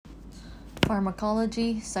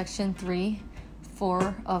Pharmacology, Section 3,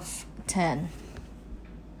 4 of 10.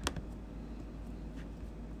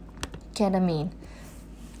 Ketamine.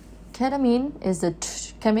 Ketamine is the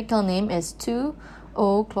chemical name is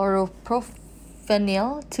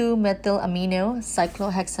 2-O-chloroprophenyl 2-methylamino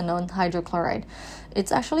cyclohexanone hydrochloride.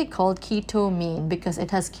 It's actually called ketamine because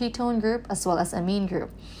it has ketone group as well as amine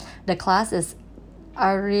group. The class is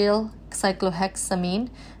aryl cyclohexamine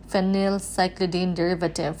phenylcyclidine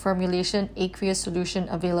derivative. Formulation: aqueous solution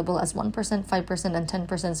available as 1%, 5%, and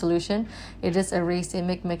 10% solution. It is a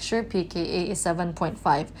racemic mixture. pKa is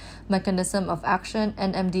 7.5. Mechanism of action: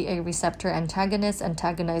 NMDA receptor antagonist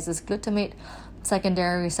antagonizes glutamate.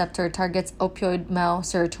 Secondary receptor targets opioid, MAO,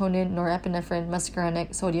 serotonin, norepinephrine,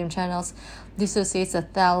 muscarinic, sodium channels. Dissociates the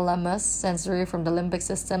thalamus sensory from the limbic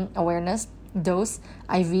system. Awareness. Dose: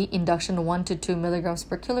 IV induction 1 to 2 milligrams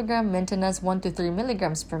per kilogram, maintenance 1 to 3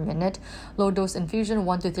 milligrams per minute, low dose infusion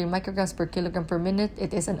 1 to 3 micrograms per kilogram per minute.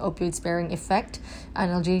 It is an opioid sparing effect.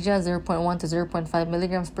 Analgesia 0.1 to 0.5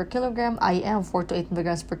 milligrams per kilogram, IM 4 to 8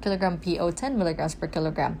 milligrams per kilogram, PO 10 milligrams per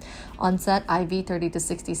kilogram. Onset: IV 30 to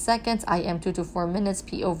 60 seconds, IM 2 to 4 minutes,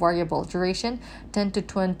 PO variable. Duration 10 to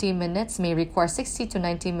 20 minutes, may require 60 to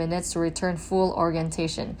 90 minutes to return full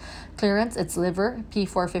orientation. Clearance: its liver,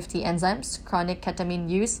 P450 enzymes. Chronic ketamine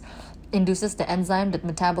use induces the enzyme that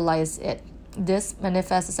metabolizes it. This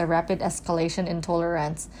manifests as a rapid escalation in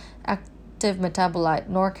tolerance. Active metabolite: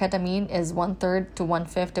 norketamine is 1/3 to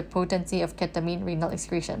 1/5 the potency of ketamine renal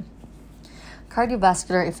excretion.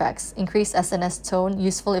 Cardiovascular effects: increased SNS tone,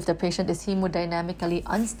 useful if the patient is hemodynamically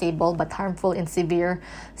unstable but harmful in severe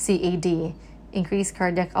CAD. Increased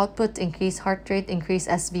cardiac output, increased heart rate, increased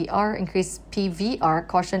SVR, increased PVR,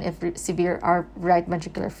 caution if severe right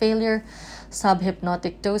ventricular failure.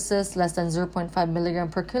 Subhypnotic doses less than 0.5 milligram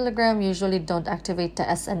per kilogram usually don't activate the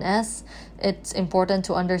SNS. It's important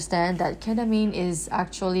to understand that ketamine is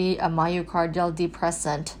actually a myocardial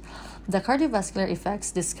depressant. The cardiovascular effects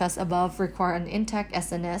discussed above require an intact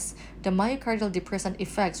SNS. The myocardial depressant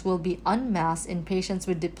effects will be unmasked in patients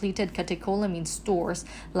with depleted catecholamine stores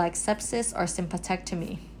like sepsis or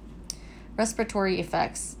sympathectomy. Respiratory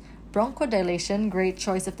effects: bronchodilation, great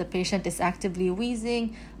choice if the patient is actively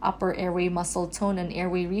wheezing, upper airway muscle tone and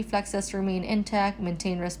airway reflexes remain intact,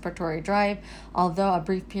 maintain respiratory drive, although a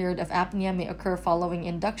brief period of apnea may occur following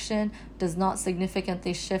induction, does not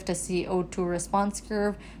significantly shift the CO2 response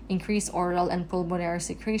curve. Increased oral and pulmonary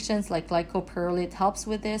secretions like glycopyrrolate helps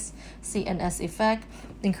with this. CNS effect: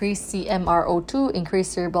 increased CMRO2,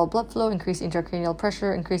 increased cerebral blood flow, increased intracranial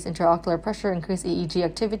pressure, increased intraocular pressure, increased EEG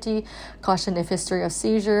activity, caution if history of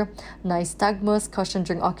seizure. Nystagmus, caution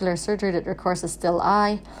during ocular surgery that requires a still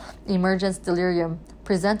eye. Emergence delirium: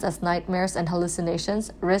 presents as nightmares and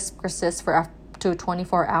hallucinations. Risk persists for up to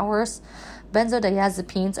 24 hours.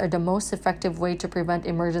 Benzodiazepines are the most effective way to prevent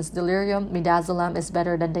emergence delirium. Midazolam is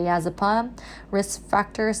better than diazepam. Risk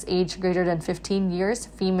factors: age greater than 15 years,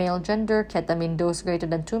 female gender, ketamine dose greater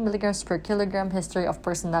than 2 milligrams per kilogram, history of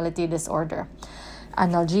personality disorder.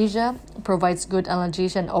 Analgesia provides good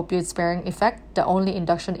analgesia and opioid sparing effect. The only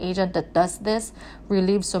induction agent that does this.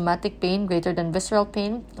 Relieves somatic pain greater than visceral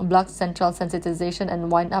pain. Blocks central sensitization and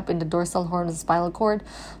wind up in the dorsal horn of the spinal cord.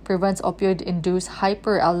 Prevents opioid-induced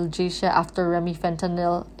hyperalgesia after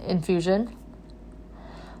remifentanil infusion.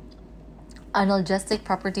 Analgesic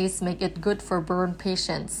properties make it good for burn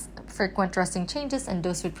patients. Frequent resting changes and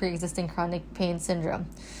those with pre-existing chronic pain syndrome.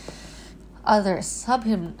 Others: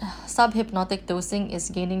 subhypnotic dosing is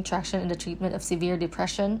gaining traction in the treatment of severe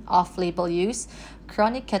depression. Off-label use: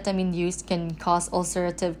 chronic ketamine use can cause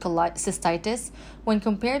ulcerative cystitis. When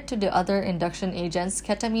compared to the other induction agents,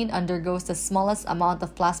 ketamine undergoes the smallest amount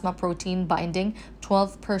of plasma protein binding,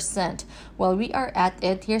 12%. While we are at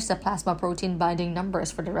it, here's the plasma protein binding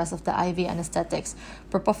numbers for the rest of the IV anesthetics.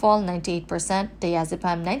 Propofol 98%,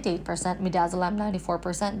 diazepam 98%, midazolam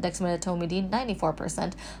 94%, dexmedetomidine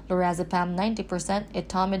 94%, lorazepam 90%,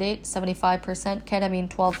 etomidate 75%, ketamine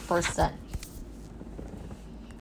 12%.